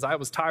anymore because I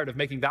was tired of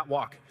making that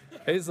walk.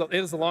 It is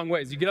a long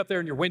ways. You get up there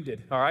and you're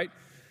winded, all right?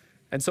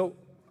 And so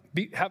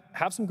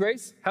have some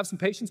grace, have some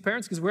patience,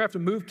 parents, because we're gonna have to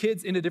move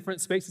kids into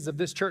different spaces of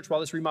this church while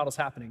this remodel's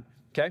happening,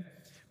 okay?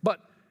 But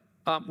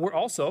we're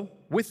also,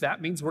 with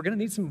that means we're gonna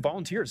need some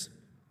volunteers.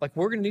 Like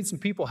we're gonna need some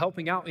people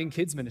helping out in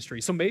kids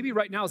ministry. So maybe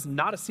right now is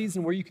not a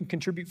season where you can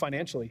contribute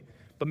financially,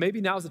 but maybe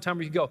now is the time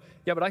where you go,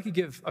 yeah, but I could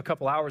give a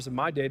couple hours of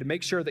my day to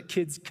make sure that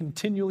kids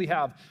continually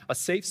have a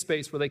safe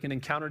space where they can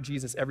encounter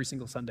Jesus every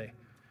single Sunday.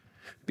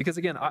 Because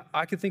again,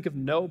 I could think of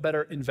no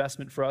better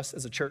investment for us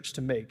as a church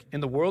to make in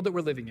the world that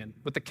we're living in,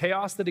 with the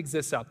chaos that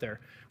exists out there,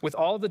 with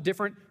all the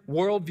different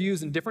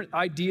worldviews and different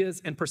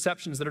ideas and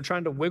perceptions that are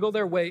trying to wiggle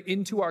their way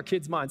into our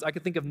kids' minds. I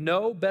could think of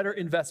no better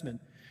investment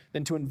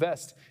than to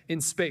invest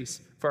in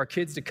space for our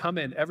kids to come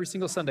in every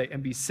single Sunday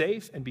and be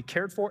safe and be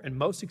cared for, and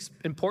most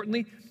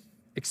importantly,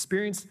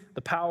 experience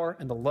the power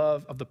and the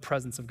love of the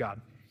presence of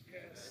God.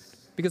 Yes.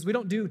 Because we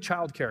don't do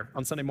childcare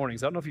on Sunday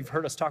mornings. I don't know if you've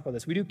heard us talk about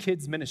this. We do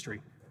kids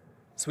ministry.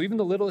 So even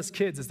the littlest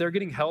kids, as they're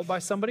getting held by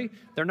somebody,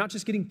 they're not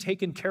just getting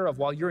taken care of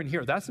while you're in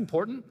here. That's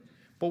important,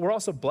 but we're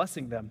also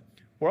blessing them.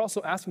 We're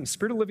also asking,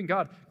 Spirit of the living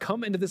God,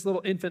 come into this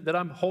little infant that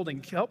I'm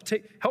holding. Help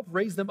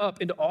raise them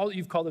up into all that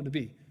you've called them to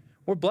be.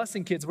 We're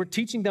blessing kids. We're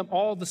teaching them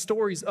all the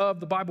stories of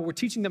the Bible. We're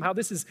teaching them how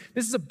this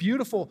is a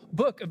beautiful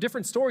book of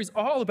different stories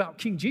all about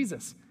King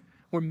Jesus.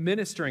 We're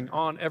ministering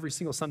on every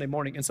single Sunday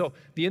morning. And so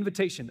the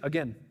invitation,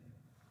 again,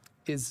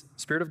 is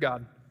Spirit of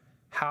God,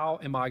 how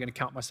am I going to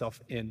count myself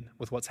in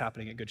with what's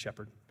happening at Good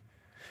Shepherd?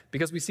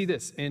 Because we see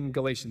this in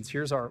Galatians.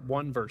 Here's our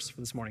one verse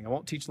for this morning. I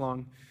won't teach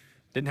long.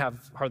 Didn't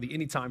have hardly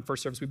any time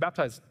first service. We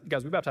baptized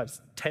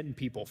 10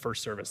 people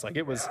first service. Like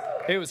it was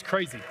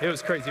crazy. It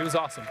was crazy. It was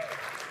awesome.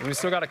 And we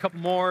still got a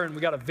couple more, and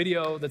we got a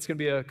video that's going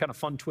to be a kind of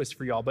fun twist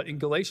for y'all. But in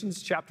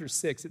Galatians chapter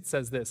 6, it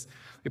says this.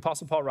 The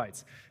Apostle Paul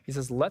writes, he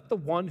says, let the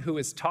one who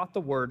is taught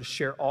the word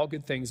share all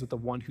good things with the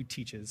one who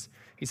teaches.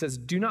 He says,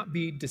 do not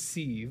be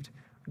deceived.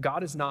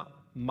 God is not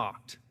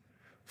mocked.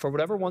 For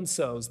whatever one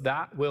sows,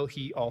 that will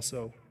he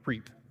also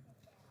reap.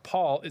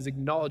 Paul is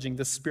acknowledging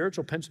the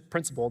spiritual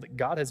principle that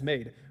God has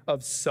made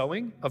of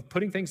sowing, of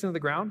putting things into the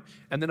ground,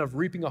 and then of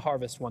reaping a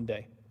harvest one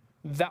day.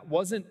 That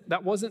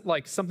wasn't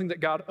like something that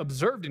God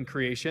observed in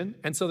creation,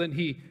 and so then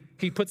he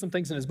put some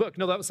things in his book.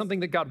 No, that was something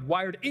that God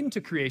wired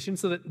into creation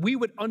so that we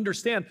would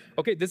understand,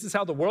 okay, this is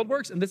how the world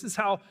works, and this is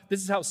how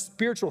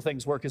spiritual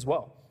things work as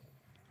well.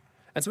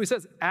 And so he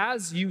says,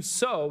 as you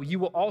sow, you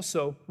will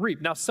also reap.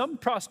 Now, some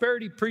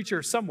prosperity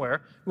preacher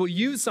somewhere will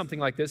use something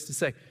like this to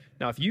say,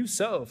 now, if you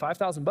sow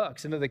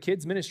 $5,000 into the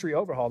kids' ministry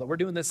overhaul that we're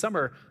doing this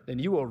summer, then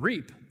you will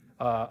reap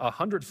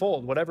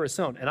 100-fold whatever is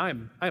sown. And I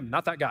am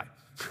not that guy.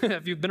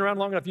 If you've been around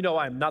long enough, you know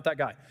I am not that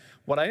guy.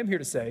 What I am here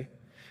to say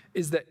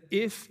is that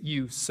if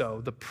you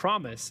sow, the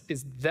promise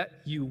is that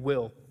you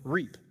will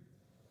reap.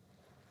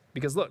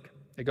 Because look,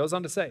 it goes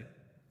on to say,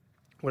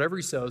 whatever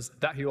he sows,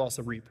 that he will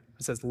also reap.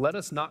 It says, let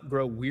us not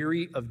grow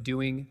weary of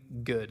doing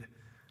good.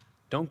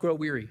 Don't grow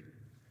weary.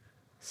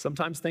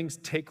 Sometimes things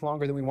take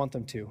longer than we want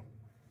them to.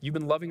 You've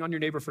been loving on your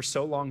neighbor for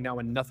so long now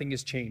and nothing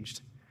has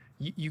changed.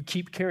 You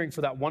keep caring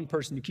for that one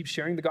person. You keep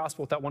sharing the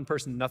gospel with that one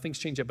person. Nothing's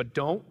changed yet. But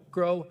don't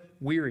grow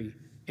weary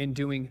in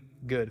doing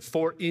good.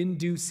 For in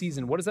due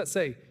season. What does that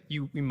say?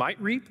 You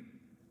might reap.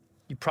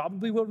 You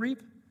probably will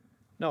reap.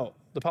 No,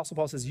 the Apostle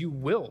Paul says you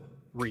will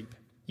reap.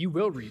 You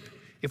will reap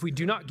if we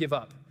do not give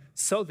up.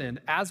 So then,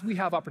 as we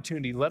have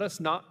opportunity, let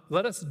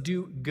us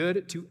do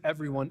good to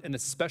everyone, and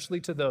especially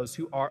to those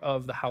who are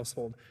of the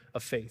household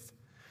of faith.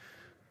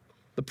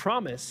 The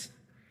promise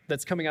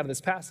that's coming out of this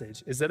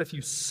passage is that if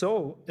you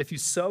sow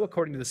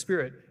according to the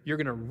Spirit, you're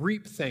going to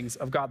reap things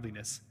of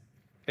godliness.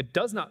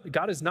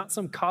 God is not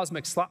some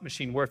cosmic slot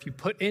machine where if you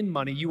put in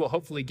money, you will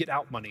hopefully get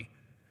out money.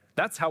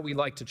 That's how we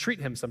like to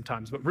treat him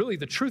sometimes. But really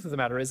the truth of the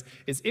matter is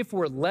if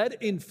we're led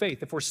in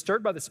faith, if we're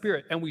stirred by the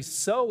Spirit and we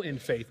sow in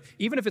faith,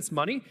 even if it's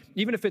money,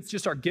 even if it's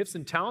just our gifts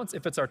and talents,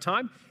 if it's our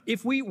time,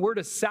 if we were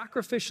to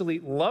sacrificially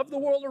love the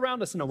world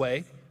around us in a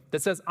way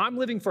that says, I'm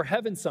living for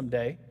heaven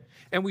someday,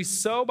 and we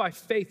sow by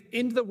faith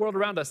into the world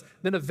around us,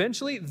 then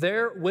eventually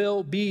there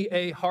will be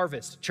a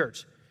harvest,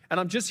 church. And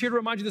I'm just here to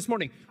remind you this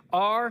morning,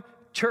 our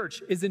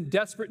church is in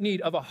desperate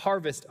need of a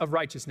harvest of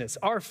righteousness.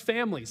 Our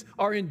families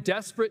are in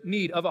desperate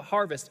need of a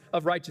harvest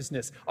of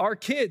righteousness. Our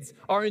kids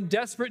are in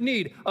desperate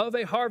need of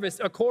a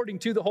harvest according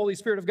to the Holy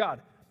Spirit of God.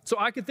 So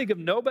I could think of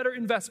no better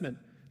investment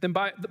than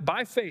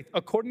by faith,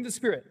 according to the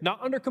Spirit, not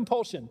under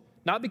compulsion,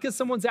 not because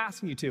someone's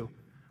asking you to,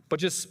 but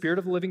just Spirit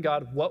of the living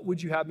God, what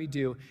would you have me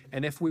do?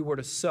 And if we were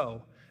to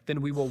sow,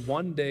 then we will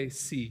one day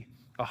see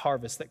a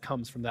harvest that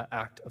comes from that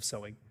act of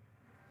sowing.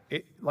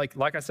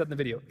 Like I said in the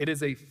video, it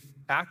is an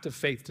act of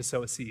faith to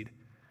sow a seed,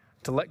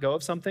 to let go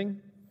of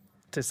something,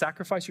 to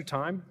sacrifice your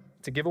time,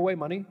 to give away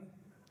money.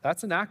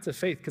 That's an act of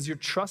faith because you're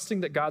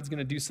trusting that God's going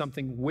to do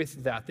something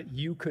with that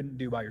you couldn't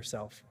do by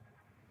yourself.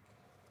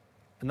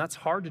 And that's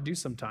hard to do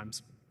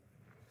sometimes.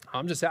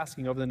 I'm just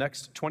asking over the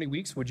next 20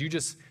 weeks, would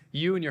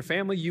you and your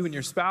family, you and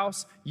your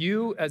spouse,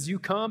 as you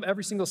come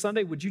every single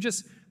Sunday, would you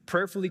just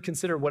prayerfully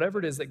consider whatever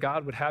it is that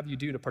God would have you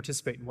do to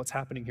participate in what's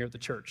happening here at the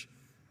church?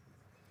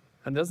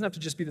 And it doesn't have to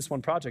just be this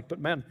one project, but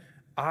man,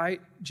 I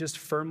just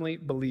firmly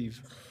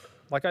believe,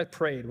 like I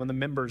prayed when the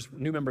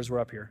new members were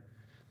up here,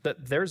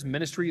 that there's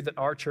ministry that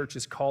our church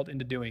is called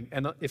into doing.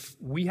 And if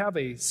we have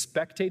a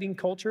spectating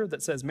culture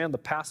that says, man, the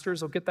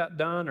pastors will get that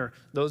done, or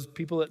those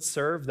people that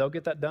serve, they'll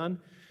get that done,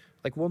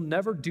 we'll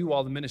never do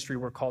all the ministry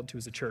we're called to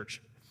as a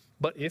church.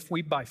 But if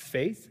we, by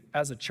faith,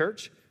 as a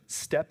church,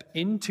 step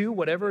into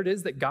whatever it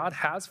is that God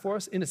has for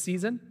us in a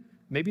season,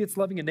 maybe it's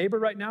loving a neighbor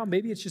right now,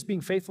 maybe it's just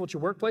being faithful at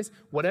your workplace,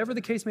 whatever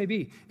the case may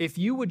be, if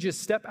you would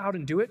just step out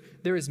and do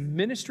it, there is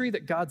ministry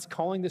that God's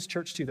calling this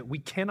church to that we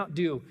cannot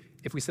do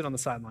if we sit on the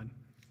sideline.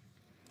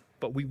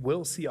 But we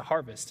will see a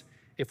harvest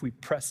if we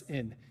press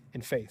in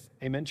faith.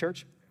 Amen,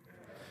 church?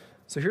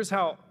 So here's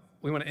how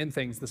we want to end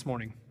things this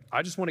morning.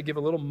 I just want to give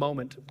a little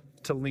moment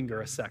to linger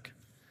a sec.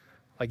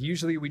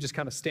 Usually we just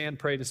kind of stand,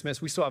 pray,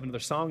 dismiss. We still have another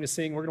song to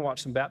sing. We're going to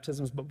watch some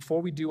baptisms. But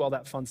before we do all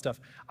that fun stuff,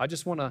 I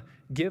just want to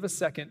give a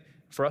second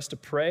for us to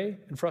pray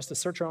and for us to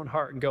search our own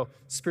heart and go,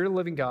 Spirit of the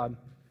living God,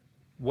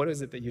 what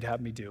is it that you'd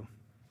have me do?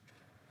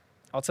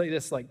 I'll tell you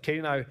this, Katie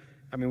and I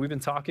we've been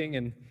talking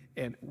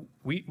and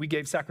we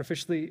gave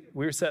sacrificially.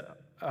 We were set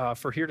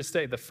for Here to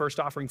Stay, the first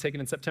offering taken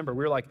in September.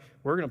 We were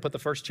we're going to put the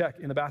first check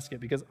in the basket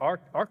because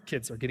our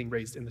kids are getting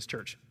raised in this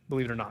church,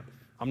 believe it or not.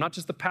 I'm not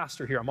just the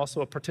pastor here. I'm also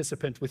a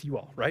participant with you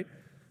all, right?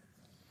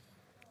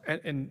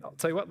 And I'll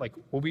tell you what,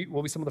 we'll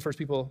be some of the first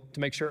people to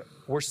make sure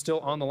we're still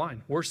on the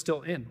line. We're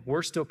still in.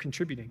 We're still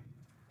contributing.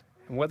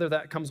 And whether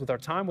that comes with our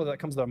time, whether that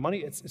comes with our money,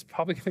 it's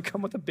probably going to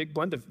come with a big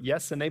blend of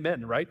yes and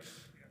amen, right?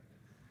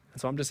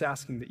 And so I'm just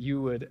asking that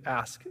you would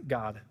ask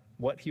God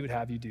what he would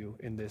have you do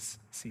in this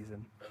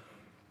season.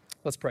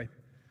 Let's pray.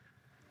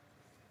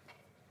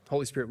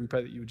 Holy Spirit, we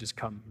pray that you would just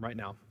come right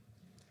now.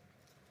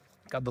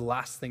 God, the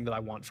last thing that I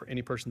want for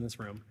any person in this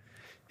room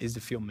is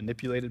to feel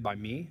manipulated by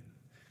me,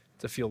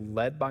 to feel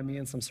led by me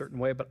in some certain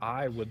way, but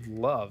I would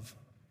love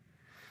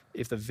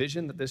if the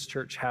vision that this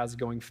church has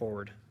going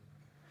forward,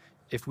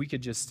 if we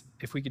could just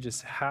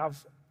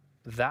have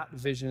that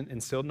vision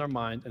instilled in our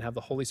mind and have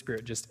the Holy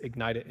Spirit just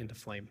ignite it into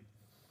flame.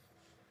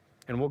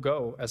 And we'll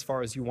go as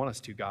far as you want us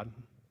to, God.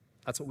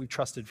 That's what we've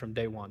trusted from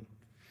day one,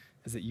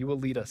 is that you will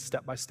lead us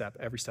step by step,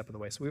 every step of the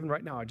way. So even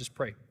right now, I just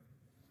pray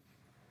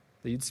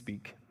that you'd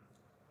speak,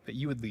 that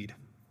you would lead,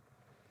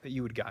 that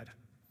you would guide.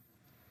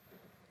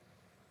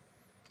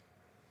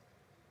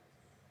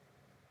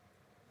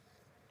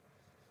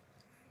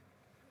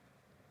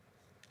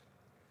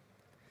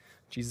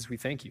 Jesus, we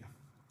thank you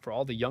for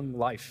all the young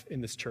life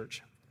in this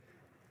church.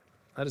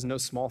 That is no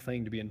small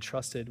thing to be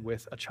entrusted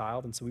with a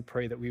child. And so we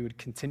pray that we would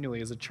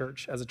continually, as a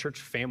church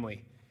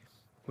family,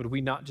 would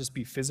we not just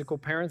be physical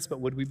parents,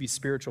 but would we be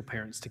spiritual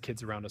parents to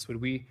kids around us?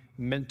 Would we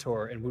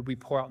mentor and would we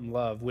pour out in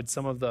love? Would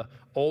some of the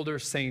older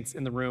saints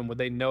in the room, would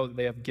they know that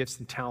they have gifts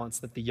and talents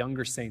that the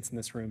younger saints in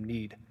this room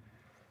need?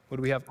 Would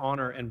we have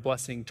honor and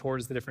blessing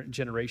towards the different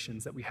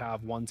generations that we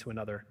have one to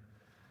another?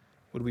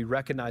 Would we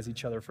recognize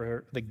each other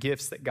for the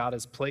gifts that God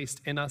has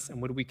placed in us?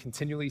 And would we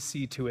continually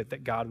see to it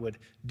that God would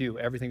do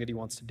everything that he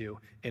wants to do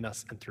in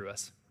us and through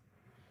us?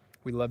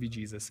 We love you,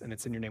 Jesus, and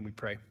it's in your name we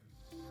pray.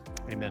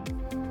 Amen.